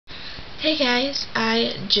Hey guys,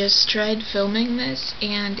 I just tried filming this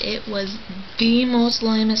and it was the most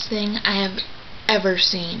lamest thing I have ever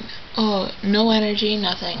seen. Oh, no energy,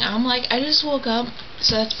 nothing. I'm like, I just woke up,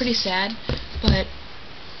 so that's pretty sad, but,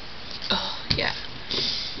 oh, yeah.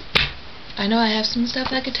 I know I have some stuff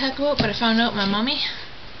I could talk about, but I found out my mommy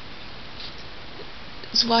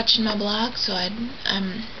is watching my blog, so I'm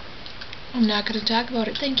not going to talk about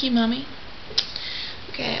it. Thank you, mommy.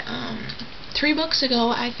 Okay, 3 books ago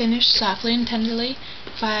I finished Softly and Tenderly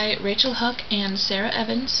by Rachel Huck and Sarah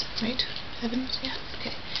Evans. Right? Evans? Yeah.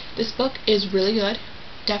 Okay. This book is really good.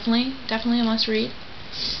 Definitely a must read.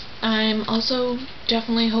 I'm also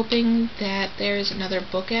definitely hoping that there's another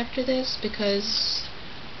book after this because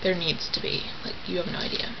there needs to be. Like, you have no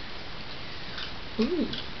idea. Ooh.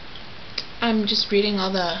 I'm just reading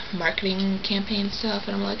all the marketing campaign stuff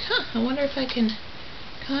and I'm like, I wonder if I can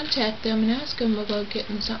contact them and ask them about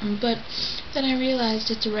getting something, but then I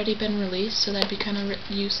realized it's already been released, so that'd be kind of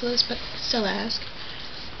useless, but still ask.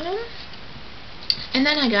 And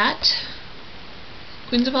then I got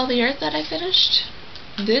Queens of All the Earth that I finished.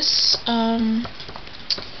 This,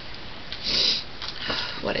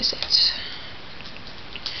 what is it?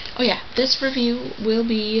 Oh yeah, this review will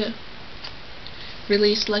be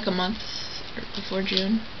released like a month before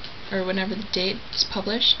June, or whenever the date is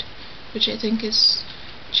published, which I think is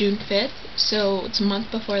June 5th, so it's a month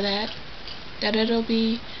before that I'll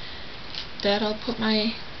put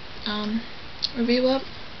my review up.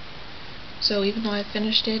 So even though I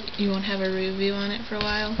finished it, you won't have a review on it for a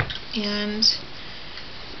while. And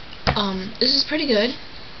this is pretty good.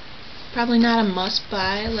 Probably not a must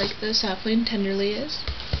buy like the Softly and Tenderly is,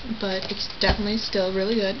 but it's definitely still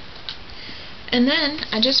really good. And then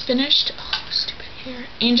I just finished stupid hair,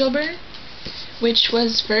 Angelburn, which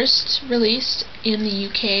was first released in the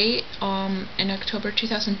UK in October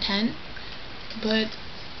 2010, but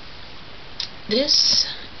this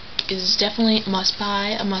is definitely a must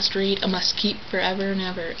buy, a must read, a must keep forever and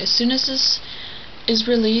ever. As soon as this is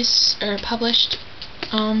released or published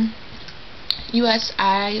US,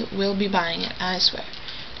 I will be buying it, I swear.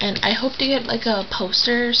 And I hope to get like a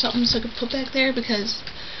poster or something so I can put back there, because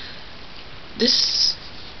this is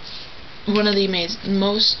one of the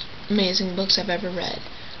most amazing books I've ever read.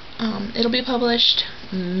 It'll be published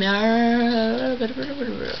May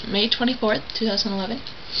 24th, 2011.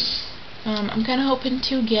 I'm kind of hoping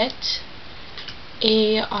to get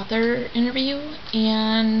a author interview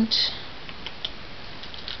and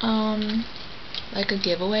like a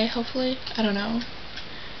giveaway, hopefully. I don't know,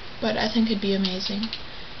 but I think it'd be amazing.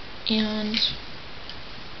 And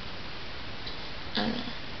I don't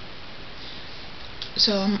know.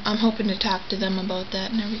 So I'm hoping to talk to them about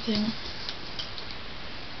that and everything,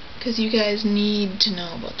 because you guys need to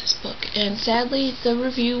know about this book. And sadly, the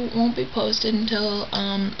review won't be posted until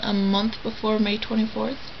a month before May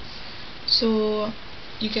 24th. So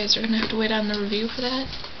you guys are gonna have to wait on the review for that.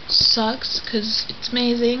 Sucks, because it's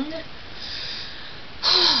amazing.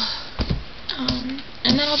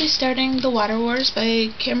 And then I'll be starting The Water Wars by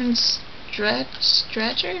Cameron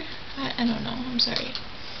Stratcher. I don't know. I'm sorry.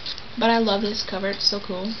 But I love this cover, it's so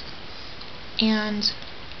cool. And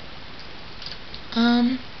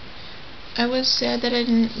I was sad that I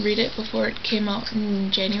didn't read it before it came out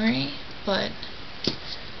in January, but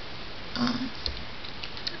I'm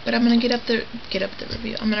gonna get up the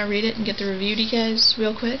review. I'm gonna read it and get the review to you guys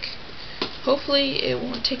real quick. Hopefully it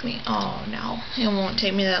won't take me it won't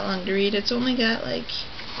take me that long to read. It's only got like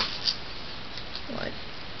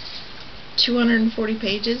 240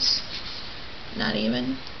 pages? Not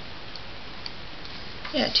even.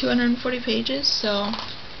 Yeah, 240 pages, so,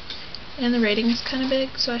 and the rating's kind of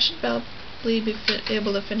big, so I should probably be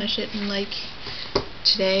able to finish it in like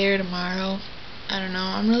today or tomorrow. I don't know.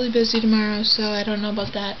 I'm really busy tomorrow, so I don't know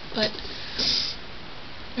about that, but,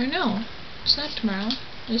 or no, it's not tomorrow,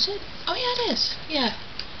 is it? Oh yeah, it is. Yeah,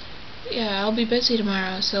 I'll be busy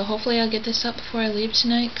tomorrow, so hopefully I'll get this up before I leave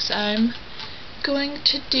tonight, because I'm going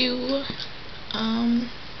to do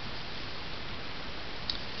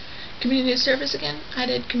community service again. I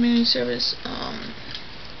did community service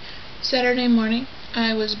Saturday morning.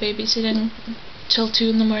 I was babysitting till 2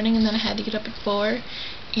 in the morning, and then I had to get up at 4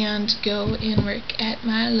 and go and work at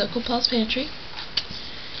my local Paul's Pantry,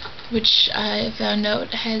 which I found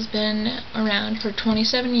out has been around for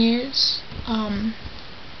 27 years.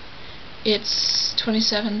 Its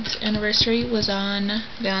 27th anniversary was on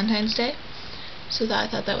Valentine's Day, so I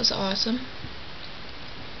thought that was awesome.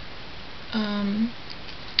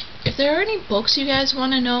 If there are any books you guys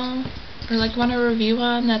want to know or like want a review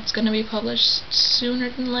on that's going to be published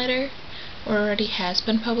sooner than later, or already has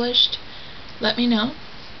been published, let me know.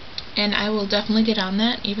 and I will definitely get on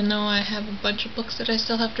that, even though I have a bunch of books that I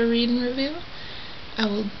still have to read and review. I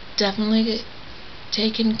will definitely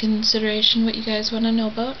take in consideration what you guys want to know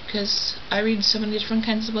about, because I read so many different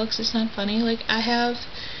kinds of books, it's not funny. Like, I have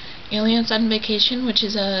Aliens on Vacation, which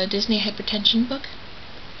is a Disney hypertension book,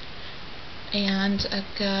 and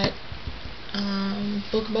I've got a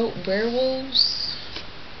book about werewolves,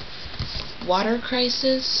 water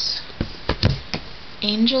crisis,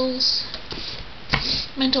 angels,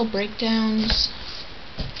 mental breakdowns,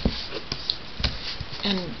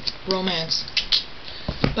 and romance.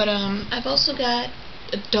 But I've also got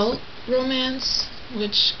adult romance,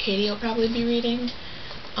 which Katie will probably be reading,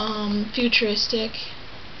 futuristic,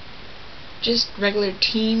 just regular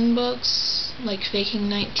teen books like Faking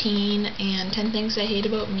 19 and 10 Things I Hate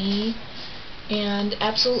About Me, and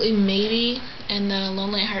Absolutely Maybe and the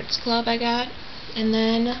Lonely Hearts Club I got. And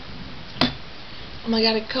then I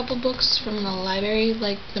got a couple books from the library,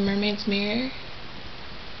 like The Mermaid's Mirror.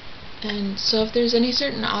 And so if there's any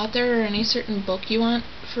certain author or any certain book you want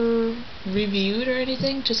for reviewed or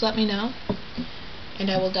anything, just let me know, and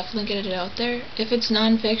I will definitely get it out there. If it's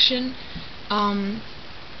non-fiction, I'm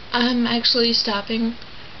actually stopping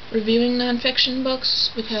reviewing non-fiction books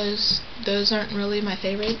because those aren't really my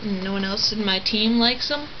favorite and no one else in my team likes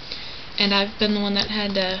them, and I've been the one that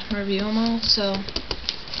had to review them all. So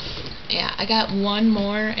yeah, I got one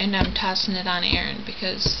more and I'm tossing it on Aaron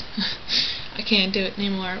because I can't do it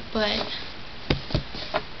anymore. But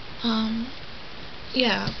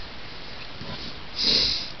yeah,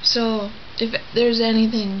 so if there's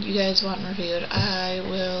anything you guys want reviewed, I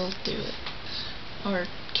will do it, or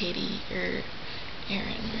Katie or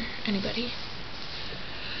Aaron or anybody.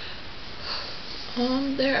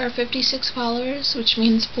 There are 56 followers, which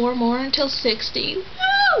means 4 more until 60.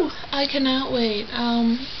 Woo! I cannot wait.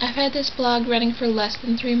 I've had this blog running for less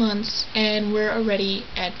than 3 months, and we're already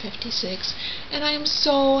at 56, and I am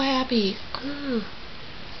so happy.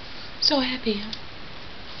 So happy.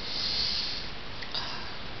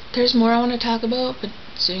 There's more I want to talk about, but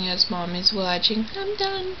seeing as Mommy's watching, I'm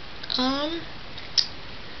done.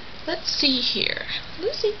 Let's see here.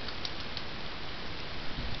 Lucy.